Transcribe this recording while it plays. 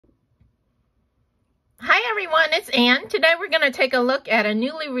everyone, it's Ann. Today we're going to take a look at a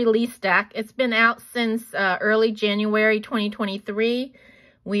newly released deck. It's been out since early January 2023.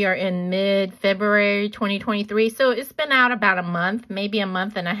 We are in mid-February 2023, so it's been out about a month, maybe a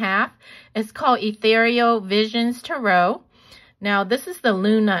month and a half. It's called Ethereal Visions Tarot. Now, this is the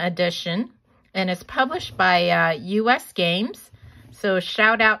Luna edition, and it's published by US Games. So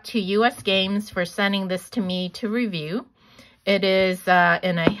shout out to US Games for sending this to me to review. It is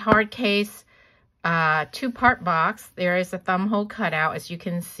in a hard case, two-part box. There is a thumbhole cutout, as you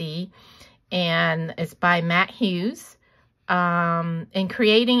can see, and it's by Matt Hughes in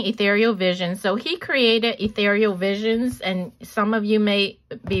creating Ethereal Visions. So he created Ethereal Visions, and some of you may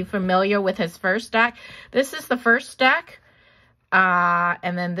be familiar with his first deck. This is the first deck,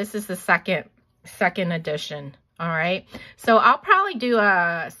 and then this is the second edition. All right, so I'll probably do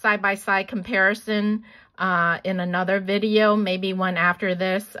a side-by-side comparison in another video, maybe one after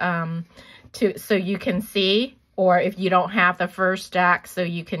this, so you can see, or if you don't have the first deck, so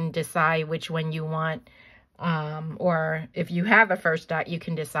you can decide which one you want, or if you have the first deck, you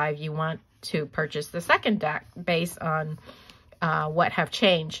can decide you want to purchase the second deck based on what have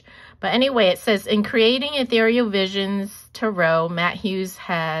changed. But anyway, it says, in creating Ethereal Visions Tarot, Matt Hughes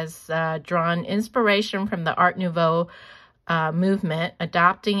has drawn inspiration from the Art Nouveau movement,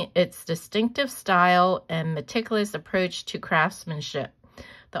 adopting its distinctive style and meticulous approach to craftsmanship.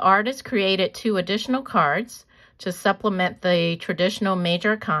 The artist created 2 additional cards to supplement the traditional major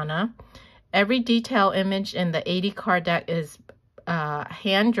arcana. Every detail image in the 80 card deck is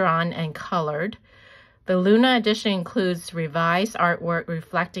hand-drawn and colored. The Luna edition includes revised artwork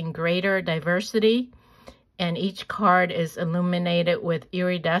reflecting greater diversity, and each card is illuminated with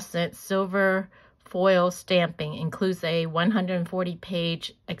iridescent silver foil stamping. Includes a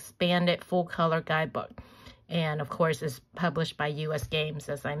 140-page expanded full-color guidebook. And, of course, it's published by US Games,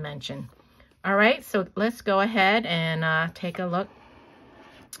 as I mentioned. All right, so let's go ahead and take a look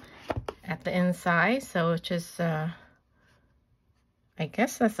at the inside. So it's just, I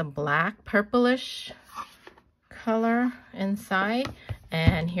guess that's a black, purplish color inside.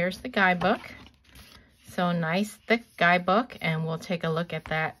 And here's the guidebook. So nice, thick guidebook. And we'll take a look at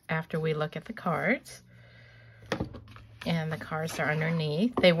that after we look at the cards. And the cards are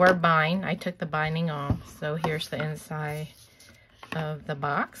underneath. They were bind. I took the binding off. So here's the inside of the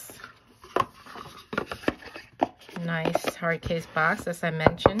box. Nice hard case box, as I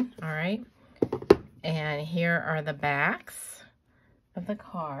mentioned. All right. And here are the backs of the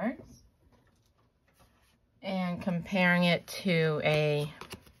cards. And comparing it to a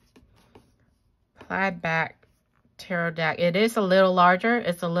plaid back tarot deck. It is a little larger.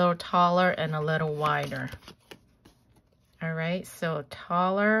 It's a little taller and a little wider. All right, so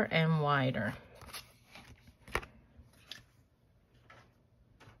taller and wider.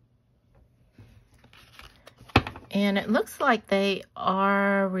 And it looks like they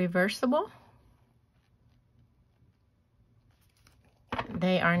are reversible.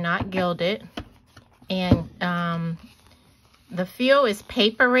 They are not gilded. And the feel is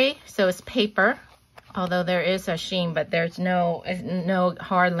papery, so it's paper. Although there is a sheen, but there's no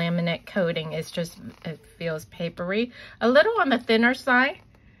hard laminate coating. It's just, it feels papery. A little on the thinner side,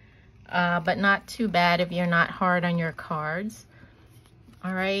 but not too bad if you're not hard on your cards.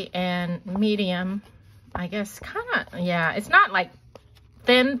 All right, and medium, I guess, kind of, yeah, it's not like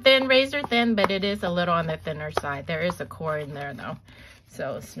thin, razor thin, but it is a little on the thinner side. There is a core in there, though,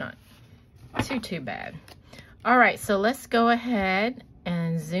 so it's not too bad. All right, so let's go ahead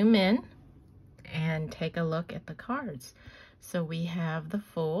and zoom in and take a look at the cards. So we have the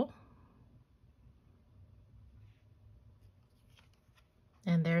full.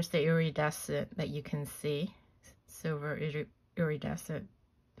 And there's the iridescent that you can see. Silver iridescent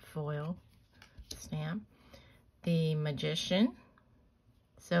foil stamp. The Magician.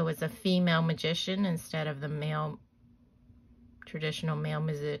 So it's a female magician instead of the male, traditional male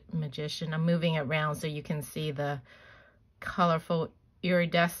magician. I'm moving it around so you can see the colorful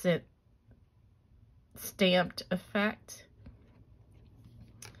iridescent stamped effect.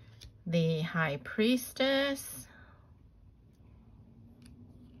 The High Priestess,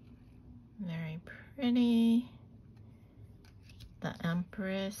 very pretty. The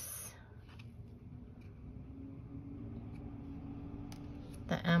Empress,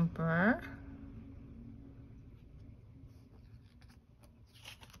 the Emperor,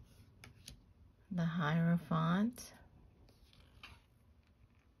 the Hierophant.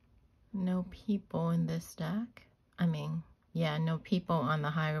 No people in this deck. I mean, yeah, no people on the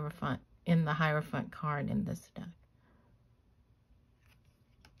Hierophant, in the Hierophant card in this deck.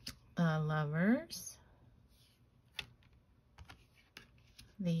 The Lovers.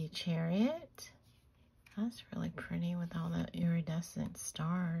 The Chariot. That's really pretty with all the iridescent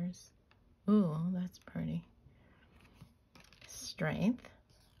stars. Ooh, that's pretty. Strength.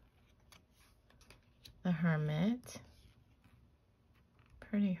 The Hermit.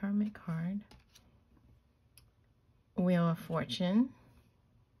 Pretty Hermit card. Wheel of Fortune.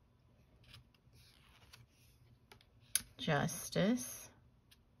 Justice.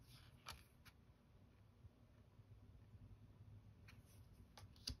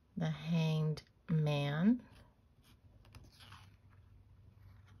 The Hanged Man.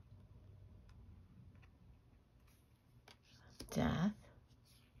 Death.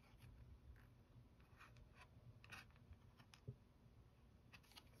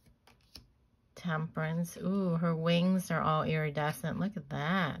 Temperance. Ooh, her wings are all iridescent. Look at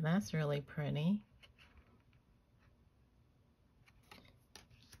that. That's really pretty.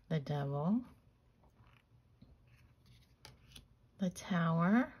 The Devil. The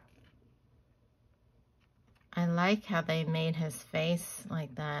Tower. I like how they made his face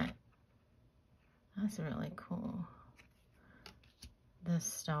like that. That's really cool. The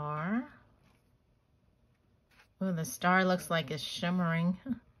Star. Oh, the star looks like it's shimmering.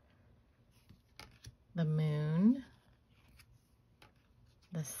 The Moon.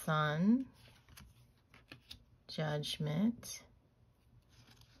 The Sun. Judgment.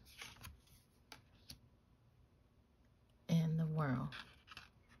 And the World.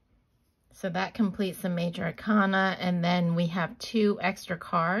 So that completes the major arcana, and then we have 2 extra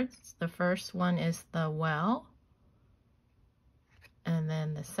cards. The first one is the Well, and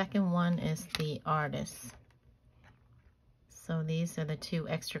then the second one is the Artist. So these are the 2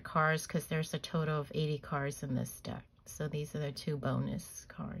 extra cards because there's a total of 80 cards in this deck. So these are the 2 bonus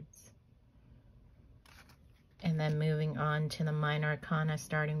cards. And then moving on to the minor arcana,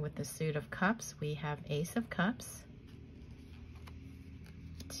 starting with the Suit of Cups, we have Ace of Cups,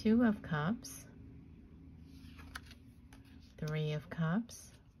 2 of Cups, 3 of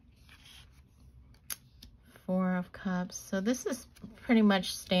Cups, 4 of Cups. So this is pretty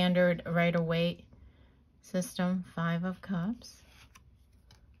much standard Rider-Waite system. 5 of Cups,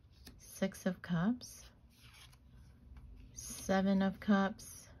 6 of Cups, 7 of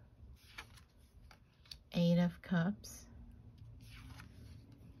Cups, 8 of Cups,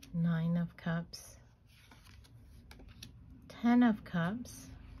 9 of Cups, 10 of Cups,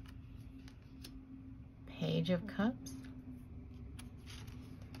 Page of Cups,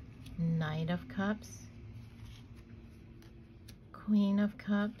 Knight of Cups, Queen of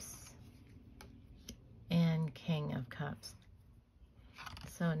Cups, and King of Cups.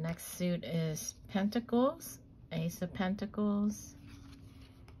 So next suit is Pentacles, Ace of Pentacles,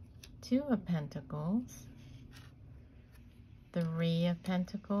 2 of Pentacles, 3 of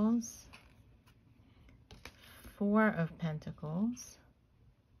Pentacles, 4 of Pentacles.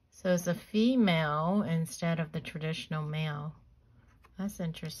 So it's a female instead of the traditional male. That's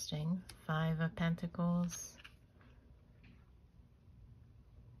interesting. 5 of Pentacles.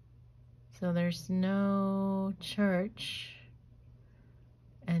 So there's no church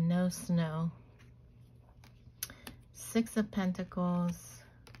and no snow. 6 of Pentacles,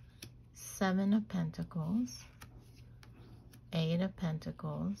 7 of Pentacles, 8 of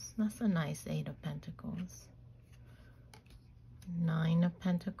Pentacles. That's a nice 8 of Pentacles. 9 of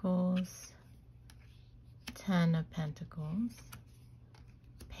Pentacles, 10 of Pentacles,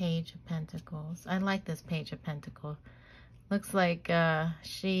 Page of Pentacles. I like this Page of Pentacles. Looks like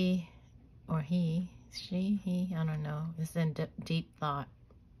she or he, I don't know, is in deep thought,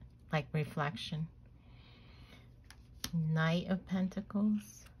 like reflection. Knight of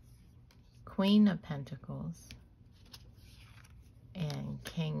Pentacles, Queen of Pentacles, and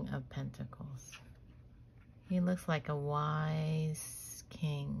King of Pentacles. He looks like a wise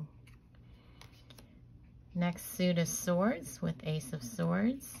king. Next suit is Swords with Ace of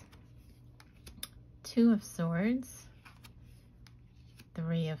Swords, 2 of Swords,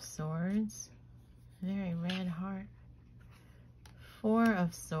 3 of Swords, very red heart, 4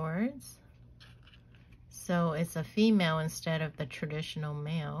 of Swords. So it's a female instead of the traditional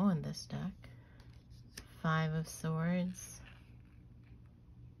male in this deck. 5 of Swords,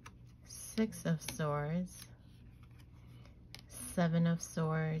 6 of Swords, 7 of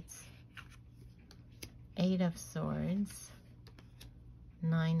Swords, 8 of Swords,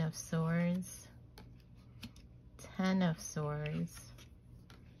 9 of Swords, 10 of Swords,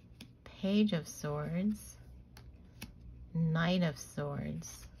 Page of Swords, Knight of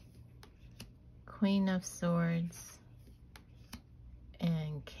Swords, Queen of Swords,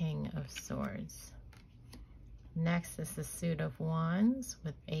 and King of Swords. Next is the suit of Wands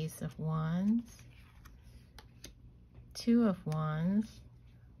with Ace of Wands, 2 of Wands,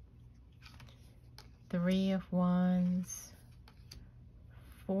 3 of Wands,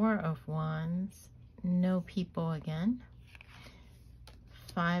 4 of Wands, no people again,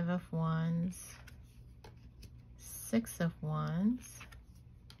 5 of Wands, 6 of Wands,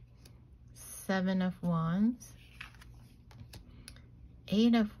 7 of Wands,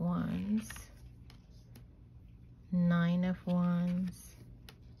 8 of Wands, 9 of Wands,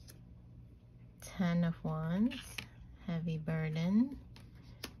 10 of Wands, heavy burden,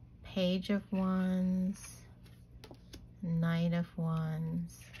 Page of Wands, Knight of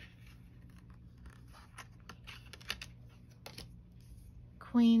Wands,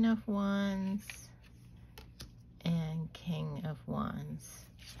 Queen of Wands, and King of Wands.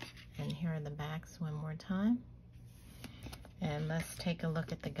 And here are the backs one more time. And let's take a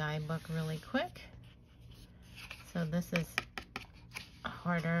look at the guidebook really quick. So this is a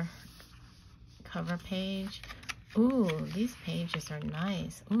harder cover page. Ooh, these pages are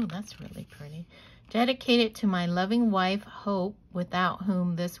nice. Ooh, that's really pretty. Dedicated to my loving wife, Hope, without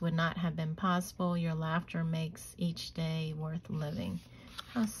whom this would not have been possible. Your laughter makes each day worth living.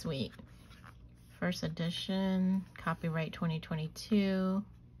 How sweet. First edition, copyright 2022.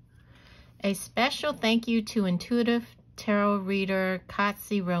 A special thank you to intuitive tarot reader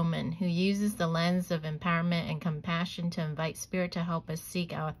Katsi Roman, who uses the lens of empowerment and compassion to invite spirit to help us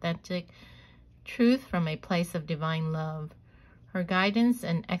seek our authentic truth from a place of divine love. Her guidance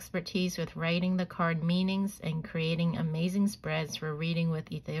and expertise with writing the card meanings and creating amazing spreads for reading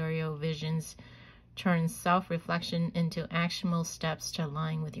with ethereal visions turns self-reflection into actionable steps to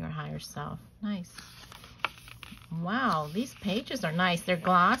align with your higher self. Nice. Wow, these pages are nice. They're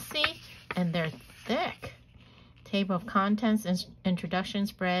glossy and they're thick. Table of contents, introduction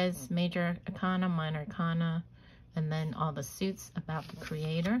spreads, major arcana, minor arcana, and then all the suits about the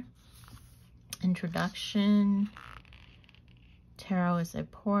creator. Introduction. Tarot is a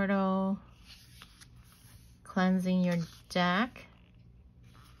portal. Cleansing your deck.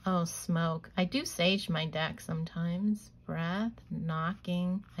 Oh, smoke. I do sage my deck sometimes. Breath,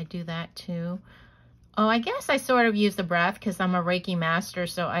 knocking. I do that too. Oh, I guess I sort of use the breath because I'm a Reiki master,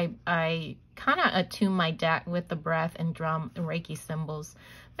 so I kind of attune my deck with the breath and drum Reiki symbols.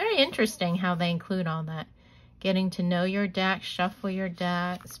 Very interesting how they include all that. Getting to know your deck, shuffle your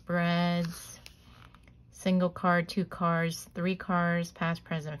deck, spreads, single card, 2 cards, 3 cards, past,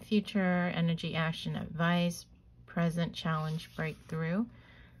 present, future, energy, action, advice, present, challenge, breakthrough.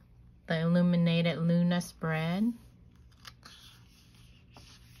 The illuminated Luna spread.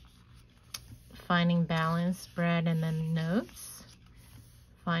 Finding balance spread, and then notes.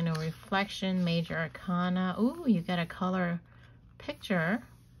 Final reflection, major arcana. Ooh, you get a color picture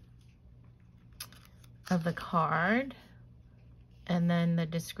of the card. And then the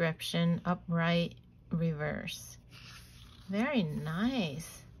description, upright, reverse. Very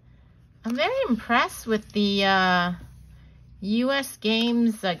nice. I'm very impressed with the US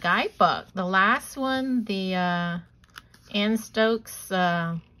Games guidebook. The last one, the Anne Stokes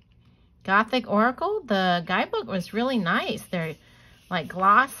Gothic Oracle, the guidebook was really nice. They're like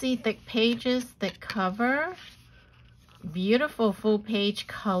glossy, thick pages, thick cover, beautiful full page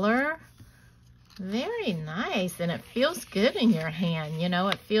color. Very nice, and it feels good in your hand. You know,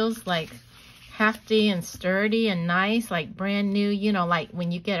 it feels like hefty and sturdy and nice, like brand new. You know, like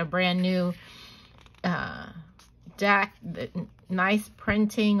when you get a brand new deck, nice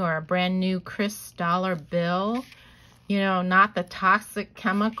printing, or a brand new crisp dollar bill. You know, not the toxic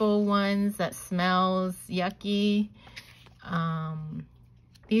chemical ones that smells yucky.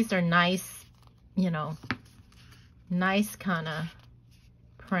 These are nice, you know, nice kind of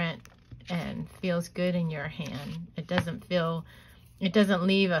print and feels good in your hand. It doesn't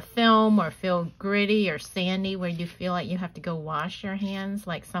leave a film or feel gritty or sandy where you feel like you have to go wash your hands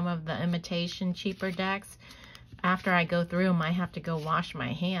like some of the imitation cheaper decks. After I go through them, I have to go wash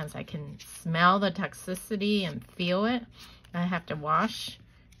my hands. I can smell the toxicity and feel it. I have to wash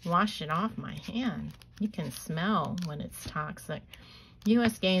it off my hand. You can smell when it's toxic.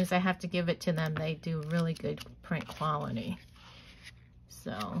 US Games, I have to give it to them. They do really good print quality.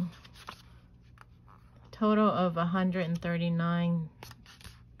 So, total of 139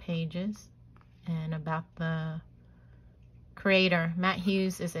 pages. And about the creator, Matt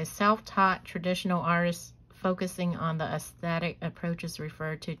Hughes is a self-taught traditional artist focusing on the aesthetic approaches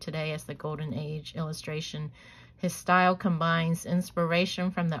referred to today as the Golden Age illustration. His style combines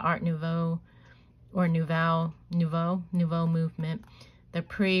inspiration from the Art Nouveau or Nouveau movement, the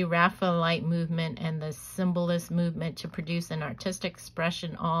pre-Raphaelite movement, and the Symbolist movement to produce an artistic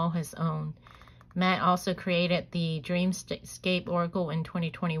expression all his own. Matt also created the Dreamscape Oracle in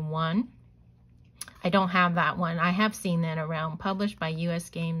 2021. I don't have that one. I have seen that around, published by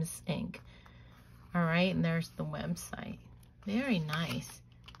US Games Inc. All right, and there's the website. Very nice.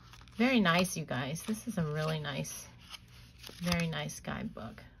 Very nice, you guys. This is a really nice, very nice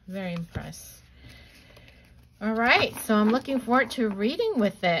guidebook. Very impressed. All right, so I'm looking forward to reading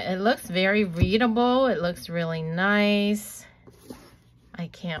with it. It looks very readable. It looks really nice. I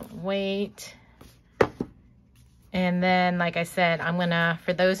can't wait. And then, like I said, I'm gonna,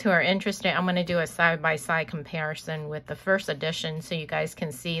 for those who are interested, I'm gonna do a side-by-side comparison with the first edition so you guys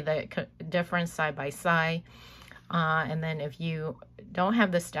can see the difference side by side. And then if you don't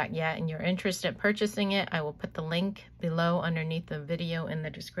have the stack yet and you're interested in purchasing it, I will put the link below underneath the video in the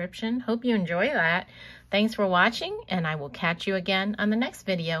description. Hope you enjoy that. Thanks for watching, and I will catch you again on the next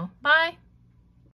video. Bye.